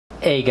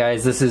Hey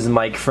guys, this is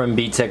Mike from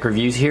Beat Tech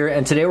Reviews here,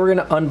 and today we're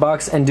going to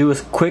unbox and do a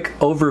quick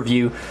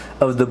overview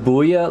of the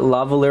Boya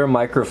Lavalier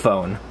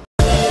microphone.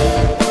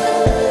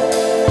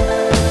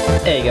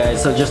 Hey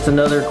guys, so just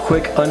another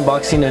quick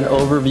unboxing and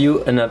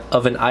overview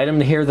of an item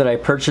here that I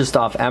purchased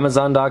off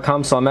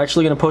Amazon.com. So I'm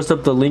actually going to post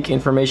up the link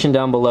information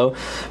down below.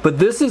 But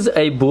this is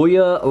a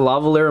Boya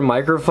Lavalier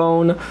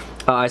microphone.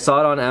 I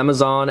saw it on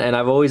Amazon, and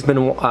I've always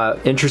been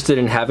interested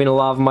in having a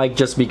lav mic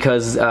just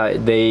because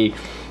they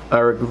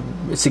are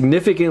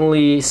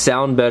significantly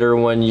sound better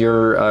when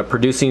you're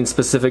producing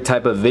specific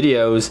type of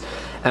videos.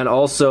 And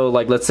also,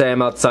 like, let's say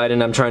I'm outside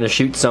and I'm trying to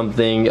shoot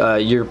something,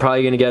 you're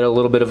probably going to get a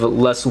little bit of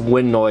less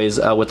wind noise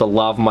with a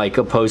lav mic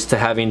opposed to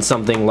having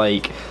something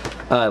like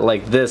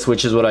this,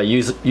 which is what I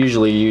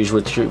usually use,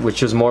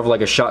 which is more of like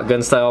a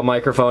shotgun style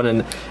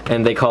microphone,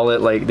 and they call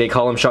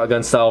them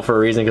shotgun style for a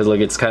reason, because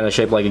like it's kind of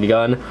shaped like a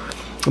gun.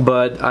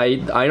 But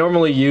I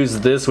normally use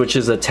this, which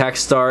is a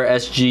Takstar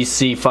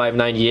SGC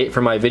 598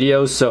 for my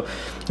videos. So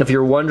if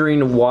you're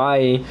wondering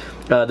why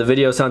the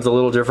video sounds a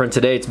little different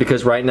today, it's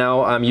because right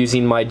now I'm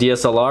using my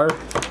DSLR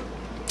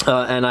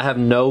and I have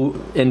no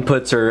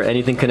inputs or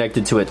anything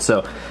connected to it.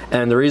 So,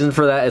 and the reason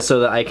for that is so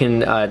that I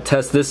can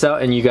test this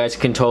out and you guys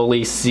can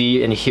totally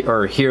see and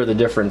hear the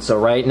difference. So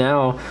right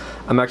now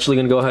I'm actually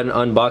gonna go ahead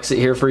and unbox it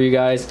here for you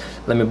guys.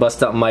 Let me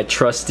bust out my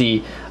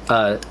trusty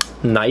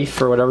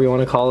knife, or whatever you want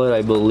to call it,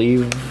 I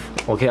believe.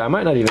 Okay, I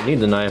might not even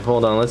need the knife.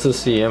 Hold on, let's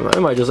just see. I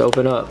might just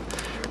open up.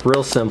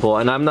 Real simple.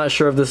 And I'm not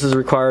sure if this is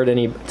required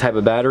any type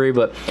of battery,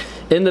 but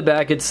in the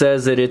back it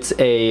says that it's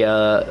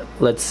a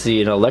let's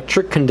see, an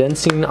electric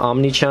condensing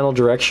omni-channel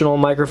directional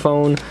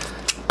microphone.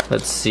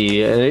 Let's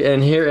see,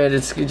 and here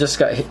it's just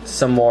got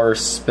some more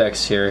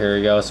specs here. Here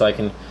we go, so I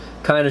can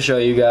kind of show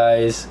you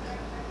guys.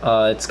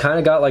 It's kind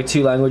of got like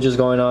two languages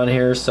going on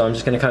here, so I'm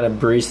just going to kind of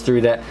breeze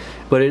through that.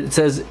 But it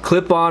says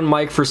clip-on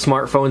mic for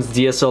smartphones,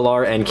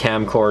 DSLR, and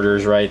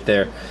camcorders right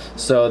there.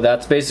 So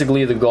that's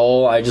basically the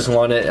goal. I just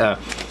want it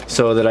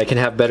so that I can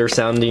have better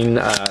sounding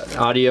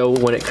audio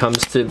when it comes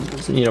to,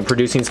 you know,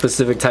 producing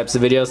specific types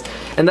of videos.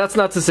 And that's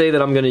not to say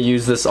that I'm going to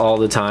use this all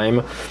the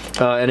time.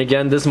 And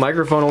again, this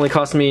microphone only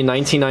cost me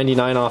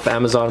 $19.99 off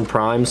Amazon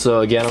Prime.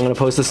 So again, I'm going to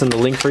post this in the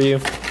link for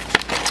you.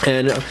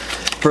 And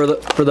for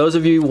those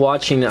of you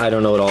watching, I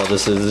don't know what all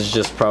this is. It's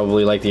just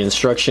probably like the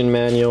instruction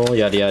manual,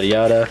 yada yada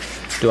yada.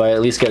 Do I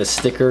at least get a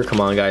sticker? Come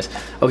on, guys.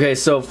 Okay,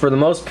 so for the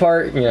most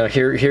part, you know,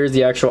 here's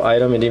the actual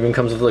item. It even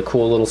comes with a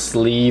cool little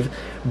sleeve.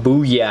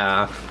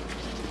 Booyah!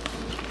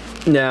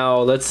 Now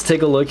let's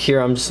take a look here.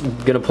 I'm just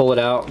gonna pull it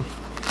out.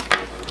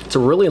 It's a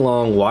really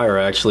long wire,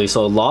 actually.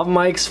 So lav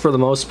mics, for the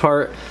most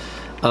part,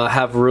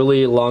 have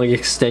really long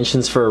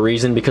extensions for a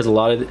reason, because a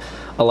lot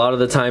of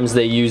the times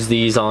they use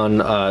these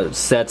on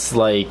sets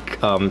like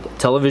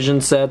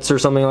television sets or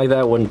something like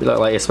that, when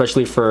like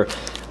especially for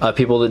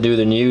people that do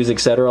the news,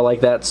 etc.,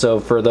 like that. So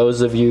for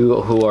those of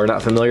you who are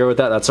not familiar with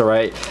that, that's all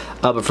right.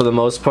 But for the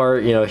most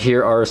part, you know,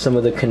 here are some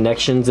of the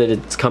connections that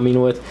it's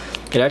coming with.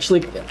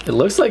 It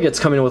looks like it's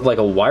coming with like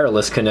a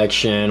wireless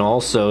connection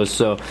also,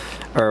 so,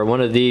 or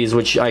one of these,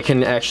 which I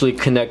can actually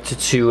connect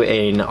to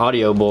an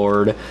audio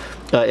board.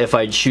 If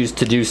I choose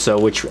to do so,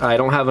 which I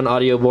don't have an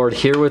audio board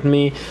here with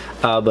me,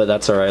 but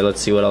that's alright. Let's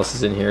see what else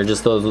is in here.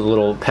 Just those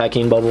little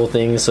packing bubble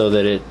things so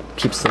that it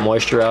keeps the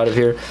moisture out of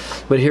here.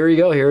 But here you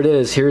go, here it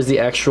is. Here's the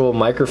actual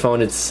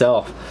microphone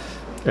itself,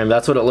 and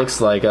that's what it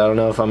looks like. I don't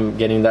know if I'm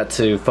getting that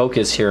to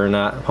focus here or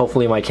not.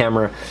 Hopefully my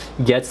camera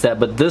gets that,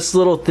 but this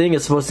little thing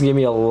is supposed to give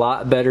me a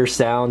lot better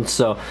sound.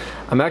 So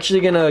I'm actually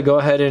gonna go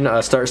ahead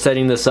and start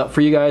setting this up for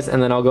you guys,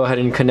 and then I'll go ahead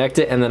and connect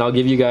it, and then I'll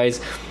give you guys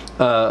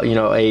you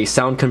know, a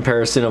sound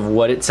comparison of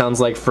what it sounds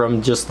like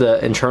from just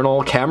the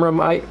internal camera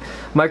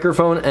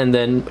microphone, and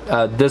then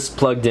this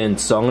plugged in.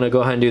 So I'm gonna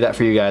go ahead and do that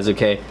for you guys,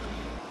 okay?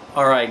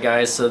 Alright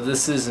guys, so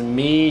this is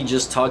me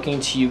just talking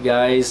to you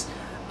guys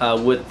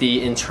with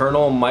the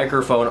internal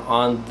microphone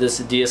on this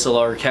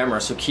DSLR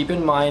camera. So keep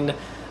in mind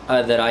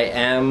that I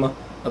am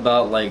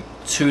about like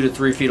 2 to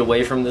 3 feet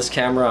away from this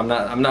camera.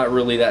 I'm not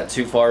really that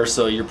too far,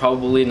 so you're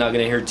probably not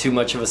gonna hear too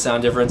much of a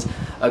sound difference.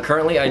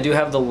 Currently I do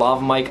have the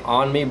lav mic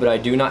on me, but I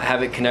do not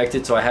have it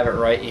connected, so I have it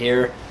right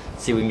here.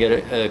 Let's see if we can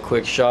get a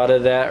quick shot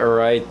of that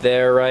right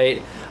there,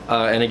 right?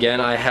 And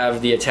again, I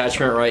have the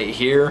attachment right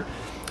here.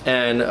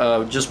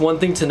 And just one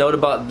thing to note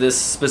about this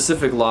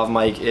specific lav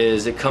mic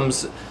is it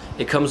comes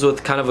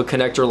with kind of a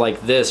connector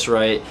like this,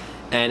 right?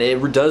 And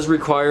it does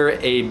require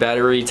a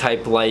battery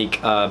type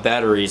like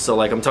battery. So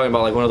like I'm talking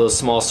about like one of those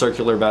small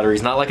circular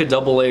batteries, not like a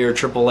AA or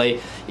AAA,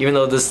 even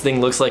though this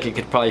thing looks like it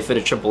could probably fit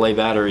a AAA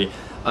battery.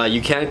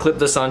 You can clip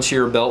this onto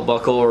your belt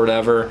buckle or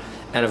whatever,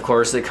 and of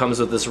course it comes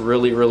with this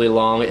really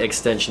long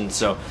extension.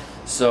 So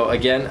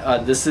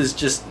again, this is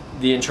just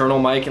the internal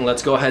mic, and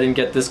let's go ahead and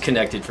get this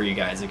connected for you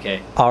guys,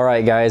 okay?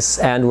 Alright guys,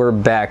 and we're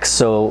back.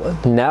 So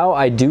now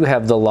I do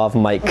have the lav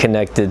mic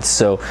connected,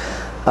 so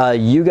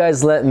you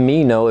guys let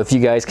me know if you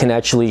guys can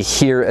actually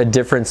hear a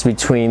difference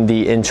between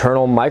the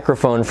internal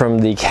microphone from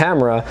the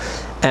camera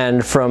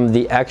and from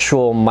the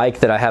actual mic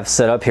that I have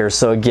set up here.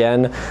 So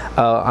again,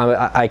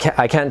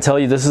 I can't tell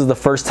you, this is the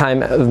first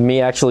time of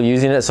me actually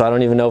using it, so I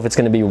don't even know if it's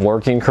going to be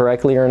working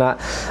correctly or not.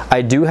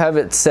 I do have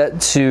it set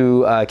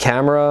to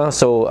camera,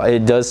 so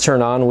it does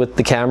turn on with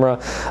the camera.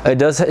 It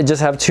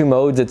just have two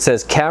modes. It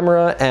says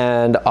camera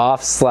and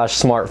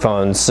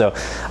off/smartphone. So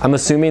I'm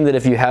assuming that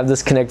if you have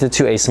this connected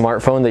to a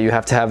smartphone, that you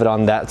have to have it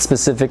on that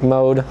specific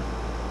mode.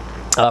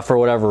 For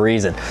whatever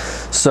reason.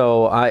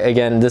 So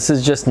again, this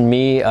is just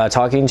me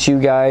talking to you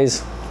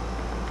guys,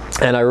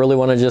 and I really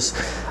want to just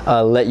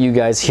let you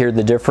guys hear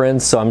the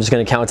difference. So I'm just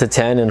going to count to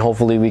 10, and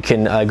hopefully we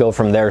can go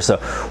from there. So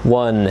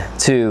 1,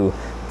 2,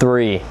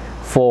 3,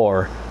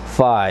 4,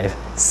 5,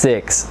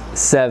 6,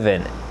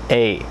 7,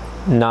 8,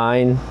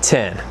 9,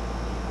 10.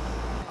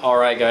 All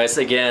right, guys,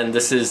 again,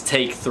 this is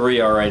take 3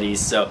 already.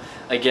 So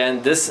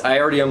again, this, I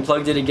already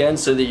unplugged it again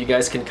so that you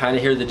guys can kind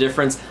of hear the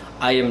difference.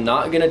 I am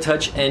not going to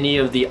touch any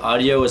of the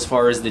audio as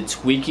far as the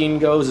tweaking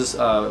goes,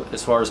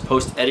 as far as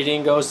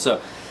post-editing goes.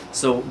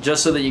 So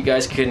just so that you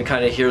guys can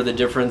kind of hear the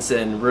difference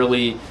and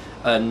really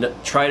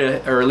try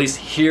to, or at least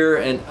hear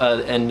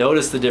and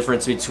notice the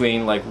difference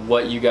between like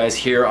what you guys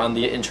hear on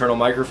the internal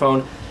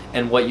microphone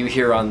and what you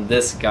hear on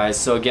this, guys.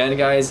 So again,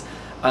 guys,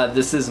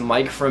 this is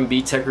Mike from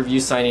B-Tech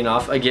Review signing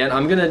off. Again,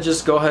 I'm gonna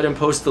just go ahead and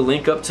post the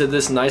link up to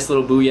this nice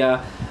little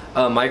Boya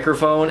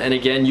microphone, and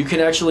again, you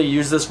can actually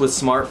use this with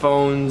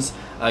smartphones,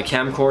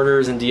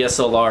 camcorders, and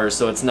DSLRs.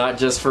 So it's not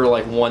just for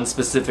like one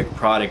specific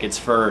product. It's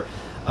for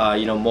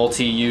you know,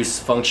 multi-use,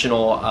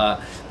 functional.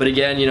 But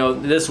again, you know,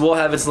 this will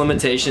have its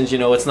limitations. You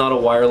know, it's not a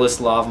wireless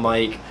lav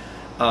mic.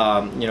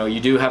 You know, you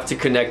do have to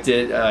connect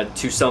it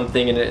to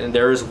something, and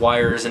there is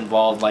wires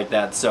involved like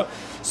that. So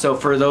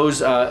for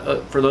those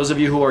of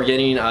you who are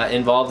getting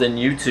involved in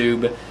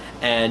YouTube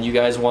and you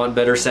guys want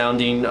better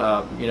sounding,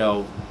 you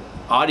know,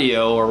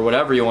 audio or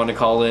whatever you want to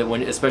call it,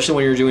 especially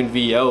when you're doing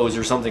VOs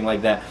or something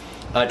like that,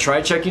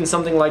 try checking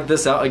something like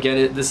this out.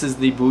 Again, this is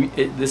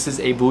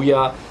a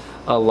Boya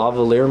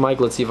Lavalier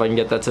mic. Let's see if I can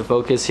get that to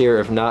focus here.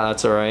 If not,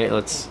 that's all right.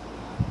 Let's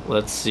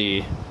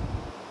see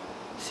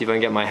if I can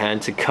get my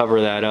hand to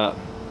cover that up.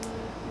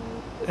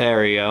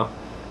 There we go.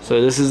 So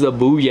this is the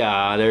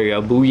Boya. There you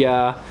go,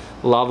 Boya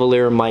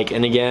Lavalier mic.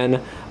 And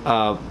again,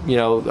 you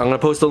know, I'm gonna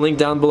post a link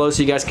down below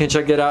so you guys can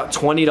check it out.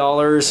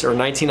 $20 or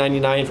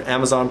 $19.99 for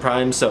Amazon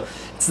Prime. So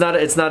it's not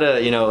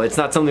a you know, it's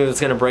not something that's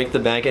gonna break the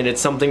bank, and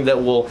it's something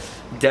that will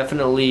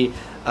definitely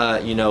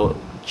you know,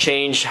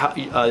 change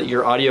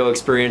your audio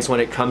experience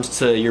when it comes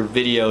to your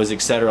videos,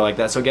 etc. like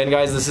that. So again,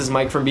 guys, this is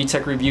Mike from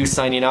B-Tech Review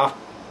signing off.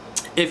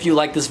 If you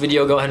like this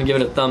video, go ahead and give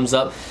it a thumbs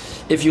up.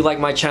 If you like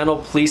my channel,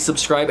 please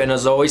subscribe, and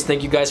as always,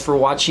 thank you guys for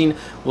watching.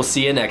 We'll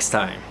see you next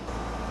time.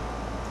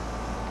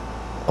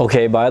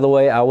 Okay, by the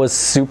way, I was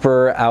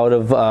super out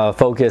of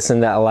focus in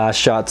that last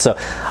shot, so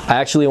I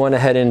actually went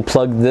ahead and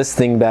plugged this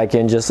thing back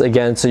in just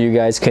again so you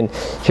guys can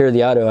hear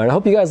the audio. And I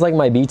hope you guys like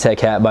my B-Tech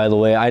hat, by the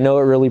way. I know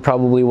it really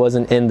probably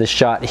wasn't in the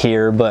shot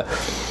here, but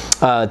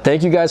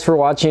thank you guys for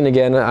watching.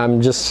 Again,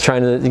 I'm just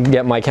trying to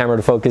get my camera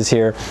to focus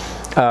here.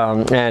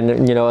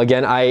 And you know,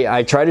 again,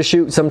 I try to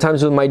shoot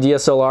sometimes with my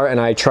DSLR, and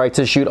I try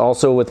to shoot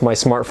also with my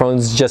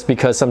smartphones, just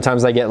because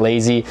sometimes I get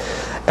lazy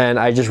and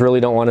I just really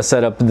don't want to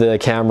set up the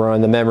camera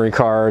and the memory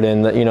card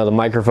and the, you know, the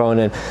microphone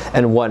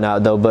and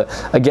whatnot though. But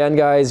again,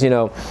 guys, you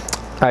know,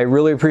 I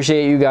really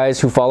appreciate you guys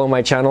who follow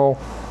my channel.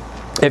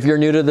 If you're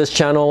new to this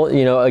channel,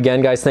 you know,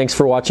 again, guys, thanks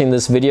for watching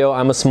this video.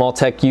 I'm a small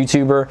tech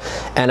YouTuber,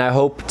 and I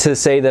hope to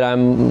say that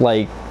I'm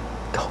like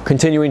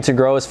continuing to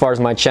grow as far as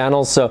my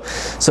channel. So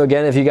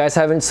again, if you guys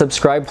haven't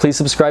subscribed, please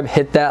subscribe,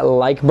 hit that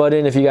like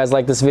button if you guys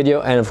like this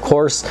video, and of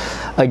course,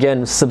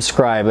 again,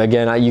 subscribe.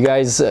 Again, you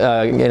guys, you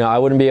know, I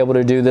wouldn't be able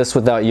to do this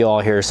without you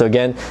all here. So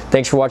again,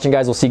 thanks for watching,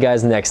 guys. We'll see you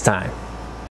guys next time.